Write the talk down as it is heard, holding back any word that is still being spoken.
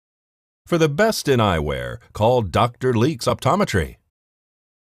For the best in eyewear, call Dr. Leeks Optometry.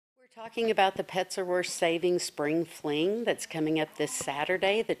 We're talking about the Pets Are Worth Saving Spring Fling that's coming up this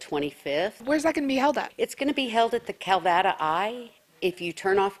Saturday, the 25th. Where's that going to be held at? It's going to be held at the Calvada Eye. If you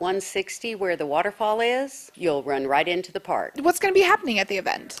turn off 160 where the waterfall is, you'll run right into the park. What's going to be happening at the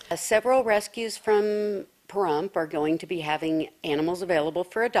event? Several rescues from Pahrump are going to be having animals available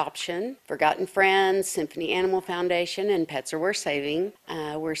for adoption. Forgotten Friends, Symphony Animal Foundation, and Pets Are Worth Saving.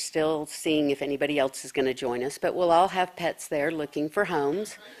 We're still seeing if anybody else is going to join us, but we'll all have pets there looking for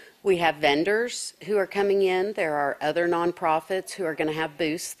homes. We have vendors who are coming in. There are other nonprofits who are going to have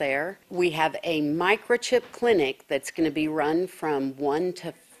booths there. We have a microchip clinic that's going to be run from 1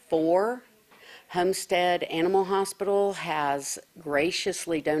 to 4. Homestead Animal Hospital has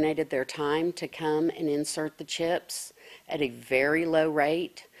graciously donated their time to come and insert the chips at a very low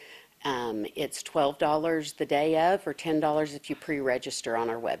rate. It's $12 the day of, or $10 if you pre-register on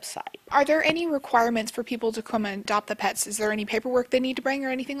our website. Are there any requirements for people to come and adopt the pets? Is there any paperwork they need to bring or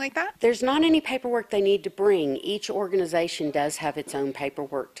anything like that? There's not any paperwork they need to bring. Each organization does have its own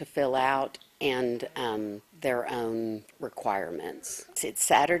paperwork to fill out and their own requirements. It's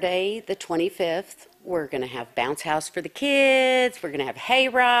Saturday the 25th. We're going to have bounce house for the kids. We're going to have hay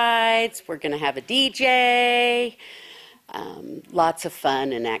rides. We're going to have a DJ. Lots of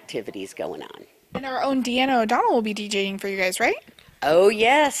fun and activities going on. And our own Deanna O'Donnell will be DJing for you guys, right? Oh,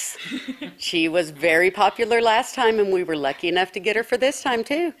 yes. She was very popular last time, and we were lucky enough to get her for this time,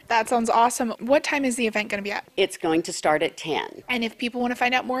 too. That sounds awesome. What time is the event going to be at? It's going to start at 10. And if people want to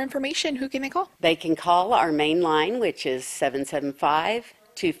find out more information, who can they call? They can call our main line, which is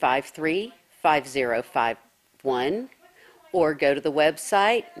 775-253-5051, or go to the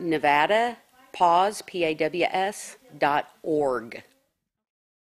website, Nevada PAWS, PAWS.org.